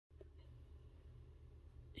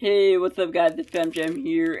Hey, what's up guys, it's Jam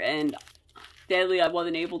here, and sadly I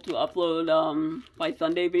wasn't able to upload my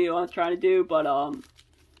Sunday video I was trying to do, but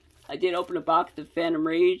I did open a box of Phantom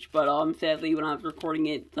Rage, but sadly when I was recording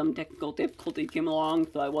it, some technical difficulties came along,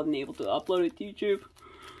 so I wasn't able to upload it to YouTube.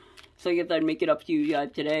 So I guess I'd make it up to you guys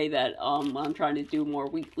today that I'm trying to do more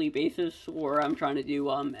weekly basis, or I'm trying to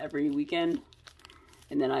do every weekend,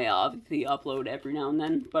 and then I obviously upload every now and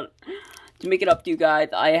then, but to make it up to you guys,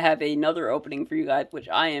 I have another opening for you guys, which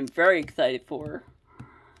I am very excited for.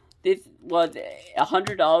 This was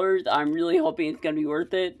 $100. I'm really hoping it's going to be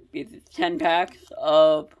worth it, because it's 10 packs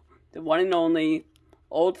of the one and only,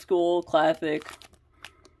 old school, classic,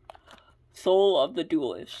 Soul of the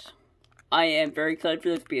Duelist. I am very excited for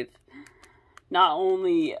this, because not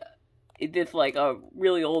only is this like a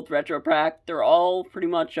really old retro pack, they're all pretty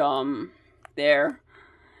much, there.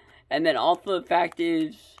 And then also the fact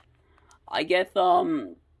is, I guess,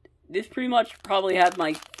 this pretty much probably has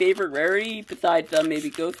my favorite rarity, besides, maybe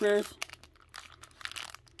Ghost Rares.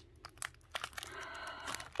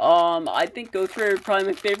 I think Ghost Rare is probably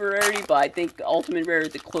my favorite rarity, but I think Ultimate Rare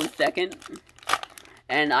is a close second.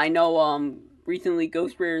 And I know, recently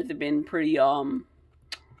Ghost Rares have been pretty,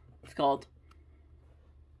 what's it called?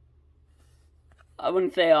 I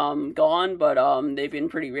wouldn't say, gone, but, they've been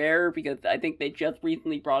pretty rare, because I think they just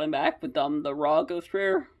recently brought them back with, the raw Ghost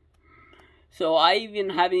Rare. So I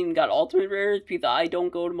haven't even got Ultimate Rares, because I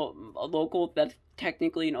don't go to a local that's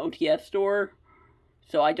technically an OTS store.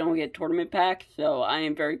 So I don't get tournament packs. So I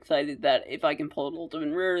am very excited that if I can pull an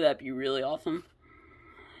Ultimate Rare, that'd be really awesome.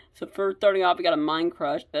 So first starting off, we got a Mind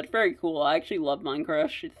Crush. That's very cool. I actually love Mind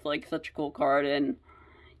Crush. It's like such a cool card, and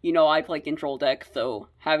you know I play control decks, so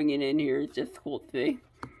having it in here is just cool to see.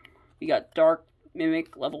 We got Dark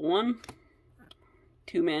Mimic level 1,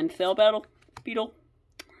 2-man Cell Battle Beetle.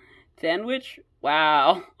 Sandwich?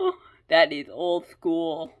 Wow. That is old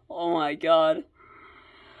school. Oh my god.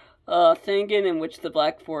 Sangan and Witch the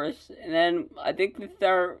Black Forest. And then, I think this is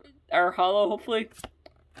our holo, hopefully.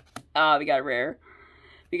 We got a rare.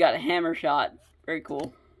 We got a Hammer Shot. Very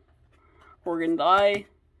cool. Horgan's Eye.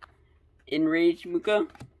 Enraged Muka.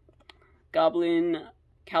 Goblin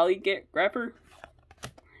Calligrapher.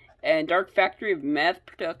 And Dark Factory of Mass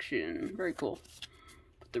Production. Very cool.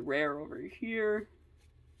 Put the rare over here.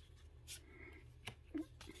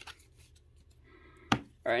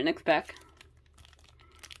 Alright, next pack.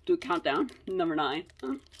 Do a countdown. Number 9.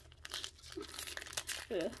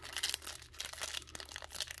 Yeah.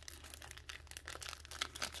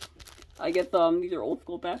 I guess these are old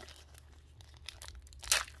school packs.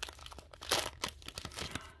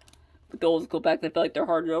 With the old school packs, I feel like they're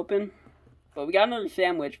hard to open. But we got another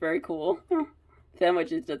Sandwich. Very cool.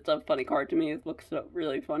 Sandwich is just a funny card to me. It looks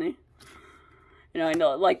really funny. You know, I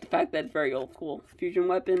like the fact that it's very old school. Fusion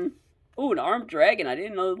Weapon. Ooh, an Armed Dragon. I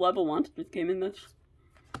didn't know the level monsters came in this.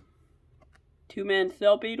 2-man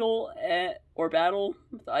Cell Beetle or Battle.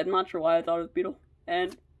 I'm not sure why I thought it was Beetle.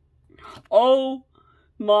 And oh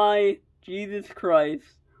my Jesus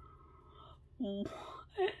Christ.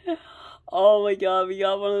 Oh my god, we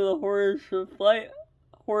got one of the Horrors of Flame.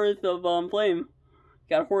 We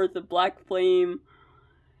got Horrors of Black Flame,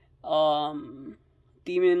 Demon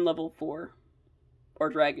level 4. Or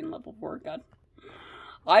Dragon level 4, god.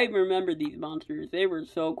 I remember these monsters. They were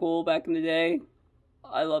so cool back in the day.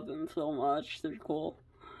 I love them so much. They're cool.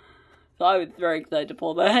 So I was very excited to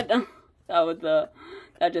pull that.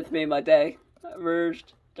 That just made my day.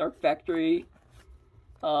 Merged, Dark Factory,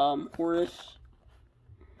 Horus,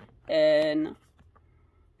 and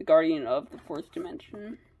the Guardian of the Fourth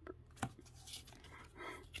Dimension.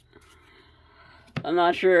 I'm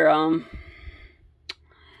not sure,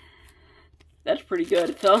 that's pretty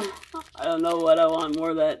good, so I don't know what I want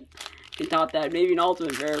more that can top that. Maybe an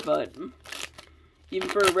Ultimate Rare, but even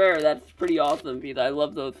for a rare, that's pretty awesome, because I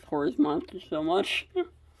love those Horus monsters so much.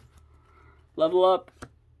 Level Up,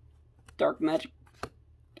 Dark Magic,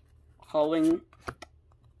 Howling,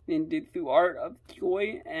 Ninjutsu Art of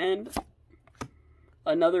Joy, and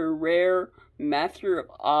another rare Master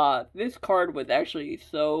of Oz. This card was actually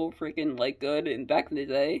so freaking, like, good in back in the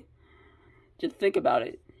day. Just think about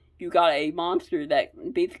it. You got a monster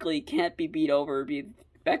that basically can't be beat over.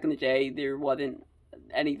 Back in the day, there wasn't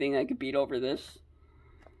anything that could beat over this.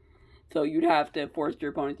 So you'd have to force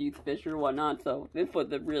your opponent to use fish or whatnot. So this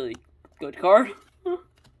was a really good card.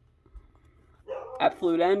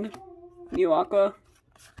 Absolute End, Neo Aqua,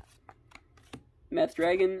 Mass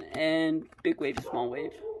Dragon, and Big Wave, Small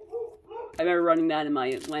Wave. I remember running that in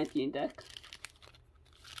my Atlantean deck.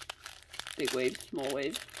 Big Wave, Small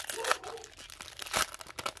Wave.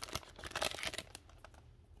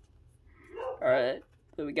 Alright,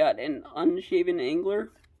 so we got an Unshaven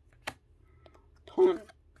Angler, Taunt.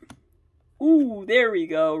 Ooh, there we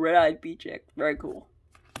go. Red-eyed bee chick. Very cool.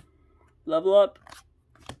 Level up.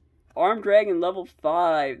 Armed dragon level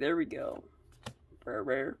 5. There we go. Rare,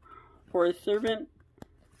 rare. Horus servant.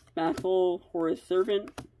 Mathful Horus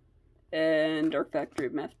servant. And Dark Factory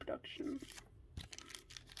of Mass Production.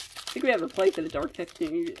 I think we have a place at the Dark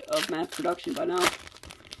Factory of Mass Production by now.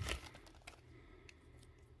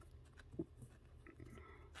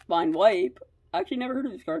 Mind Wipe. I actually never heard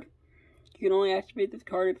of this card. You can only activate this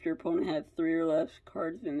card if your opponent has 3 or less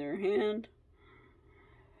cards in their hand.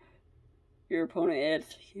 Your opponent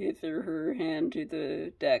adds his or her hand to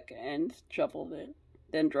the deck and shuffles it.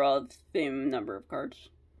 Then draws the same number of cards.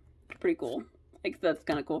 Pretty cool. I think that's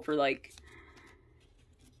kind of cool for, like,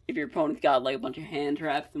 if your opponent's got, like, a bunch of hand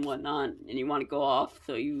traps and whatnot, and you want to go off,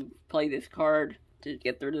 so you play this card to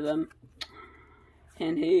get rid of them.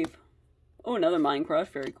 Hand Have. Oh, another Mind Crush.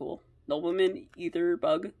 Very cool. Nobleman, Ether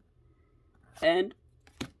Bug. And,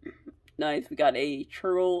 nice, we got a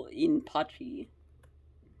Charcoal in Pachi.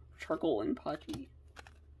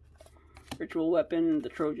 Ritual Weapon, the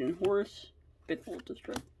Trojan Horse. Bitful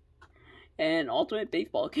Destroy. And Ultimate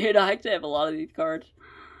Baseball Kid. I actually have a lot of these cards.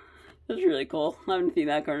 That's really cool. I haven't seen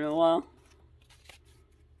that card in a while.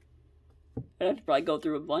 I'd have to probably go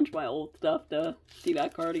through a bunch of my old stuff to see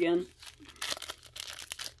that card again.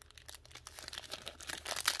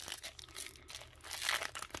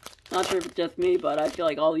 Not sure if it's just me, but I feel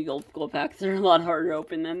like all these old school packs are a lot harder to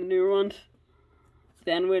open than the newer ones.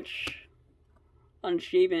 Sandwich,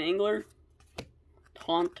 Unshaven Angler,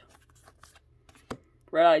 Taunt,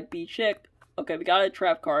 Red-Eyed Bee Chick. Okay, we got a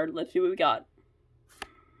trap card. Let's see what we got.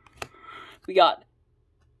 We got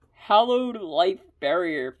Hallowed Life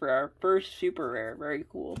Barrier for our first super rare. Very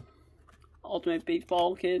cool. Ultimate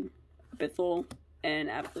Baseball Kid, Abyssal, and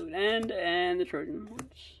Absolute End, and the Trojan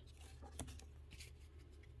Horse.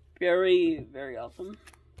 Very, very awesome.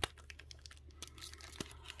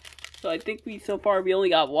 So I think so far we only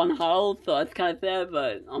got one huddle, so that's kind of sad,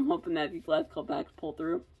 but I'm hoping that these last couple packs pull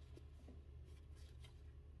through.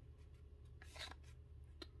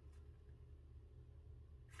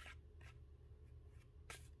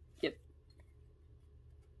 Yep.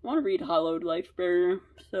 I want to read Hallowed Life Barrier.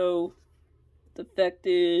 So the effect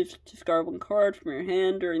is discard 1 card from your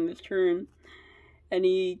hand during this turn.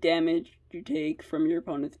 Any damage you take from your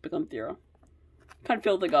opponents becomes 0. Kind of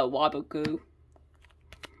feels like a Waboku.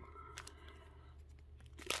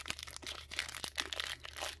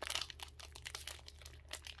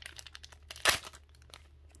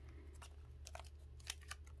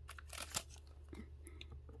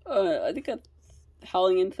 I think that's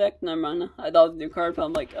Howling Insect. Never mind. I thought it was a new card, but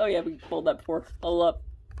I'm like, oh yeah, we pulled that before. Level up.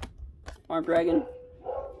 Armed Dragon.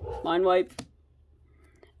 Mind Wipe.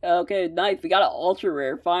 Okay, nice. We got an ultra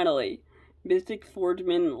rare, finally. Mystic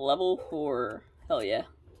Swordsman level 4. Hell yeah.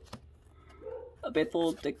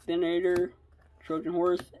 Abyssal Detonator, Trojan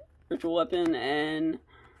Horse, Ritual Weapon, and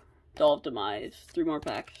Doll of Demise. 3 more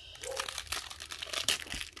packs.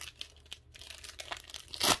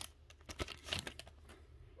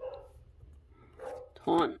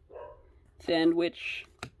 Taunt. Sandwich.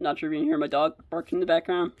 Not sure if you can hear my dog barking in the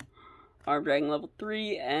background. Armed Dragon level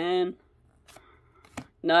 3, and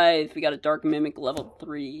nice, we got a Dark Mimic level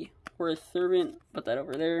 3. Horus Servant, put that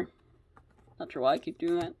over there. Not sure why I keep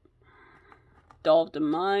doing that. Doll of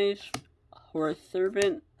Demise, Horus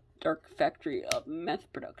Servant, Dark Factory of Mass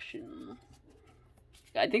Production.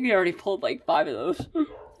 I think we already pulled like 5 of those.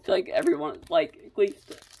 It's like everyone, like at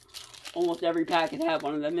least almost every pack could have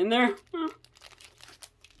one of them in there.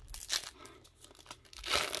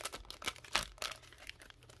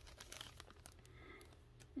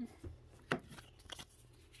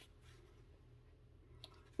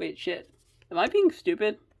 Wait, shit. Am I being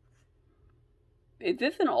stupid? Is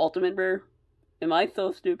this an ultimate rare? Am I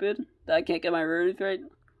so stupid that I can't get my rares right?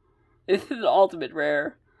 This is an ultimate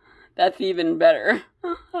rare. That's even better.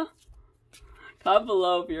 Comment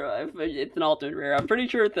below if it's an ultimate rare. I'm pretty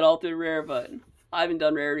sure it's an ultimate rare, but I haven't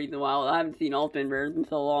done rarities in a while. I haven't seen ultimate rares in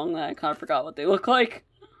so long that I kind of forgot what they look like.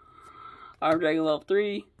 Armed Dragon level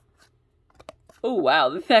 3. Oh wow,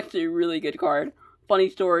 this is actually a really good card. Funny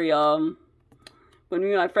story, when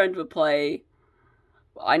me and my friends would play,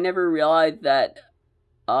 I never realized that,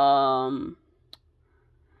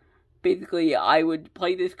 basically, I would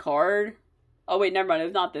play this card. Oh, wait, never mind, it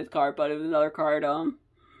was not this card, but it was another card,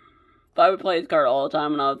 but I would play this card all the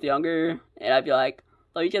time when I was younger, and I'd be like,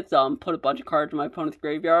 let me just, put a bunch of cards in my opponent's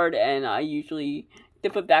graveyard, and I usually,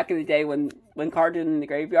 but back in the day when cards were in the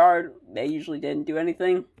graveyard, they usually didn't do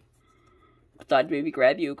anything, besides maybe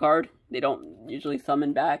grab you a card. They don't usually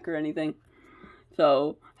summon back or anything.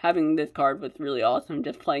 So, having this card was really awesome,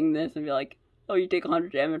 just playing this and be like, Oh, you take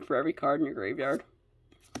 100 damage for every card in your graveyard.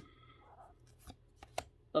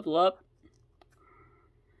 Level up.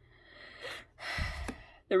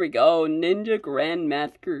 There we go. Ninja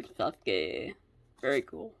Grandmaster Sasuke. Very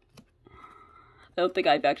cool. I don't think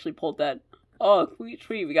I've actually pulled that. Oh, sweet.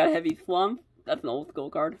 We got a Heavy Slump. That's an old school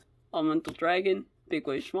card. Elemental Dragon, Big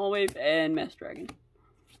Wave, Small Wave, and Mass Dragon.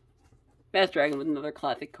 Mass Dragon was another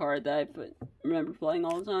classic card that I remember playing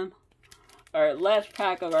all the time. Alright, last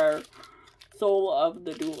pack of our Soul of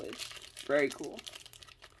the Duelist. Very cool.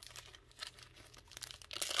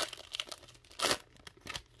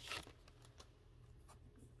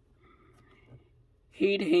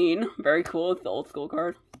 Hane, very cool. It's the old school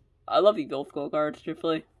card. I love these old school cards,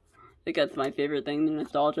 truthfully. I think that's my favorite thing, the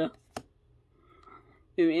nostalgia.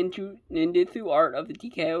 Into Ninjutsu Art of the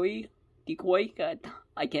Decoy. God,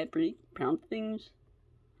 I can't pronounce things.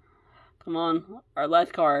 Come on, our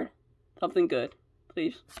last card. Something good,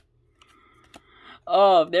 please.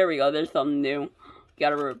 Oh, there we go. There's something new. We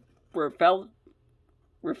got a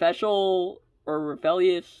Refeshal or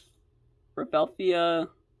Rephelfia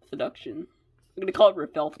Seduction. I'm gonna call it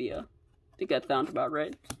Rephelfia. I think that sounds about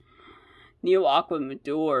right. Neo Aqua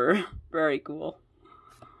Major. Very cool.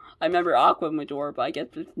 I remember Aqua Major, but I guess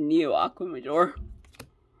it's Neo Aqua Major.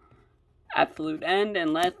 Absolute End.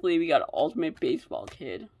 And lastly, we got Ultimate Baseball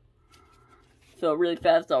Kid. So really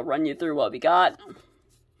fast, I'll run you through what we got.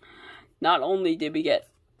 Not only did we get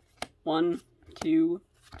 1, 2,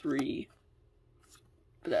 3,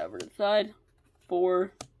 put that over to the side,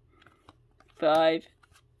 4, 5,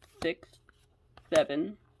 6,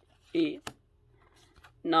 7, 8,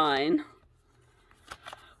 9.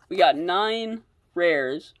 We got 9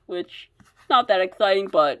 rares, which is not that exciting,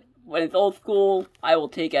 but when it's old school, I will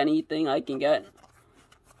take anything I can get.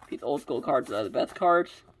 These old school cards are the best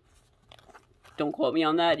cards. Don't quote me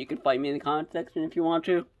on that. You can fight me in the comment section if you want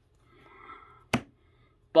to.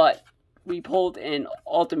 But we pulled an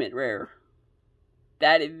ultimate rare.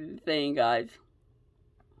 That is insane, guys.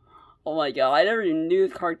 Oh my god, I never even knew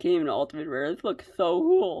this card came in an ultimate rare. This looks so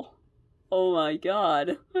cool. Oh my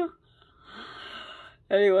god.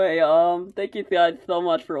 Anyway, thank you guys so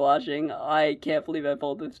much for watching. I can't believe I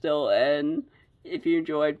pulled this still, and if you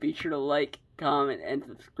enjoyed, be sure to like, comment, and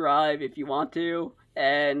subscribe if you want to,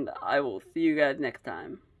 and I will see you guys next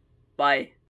time. Bye.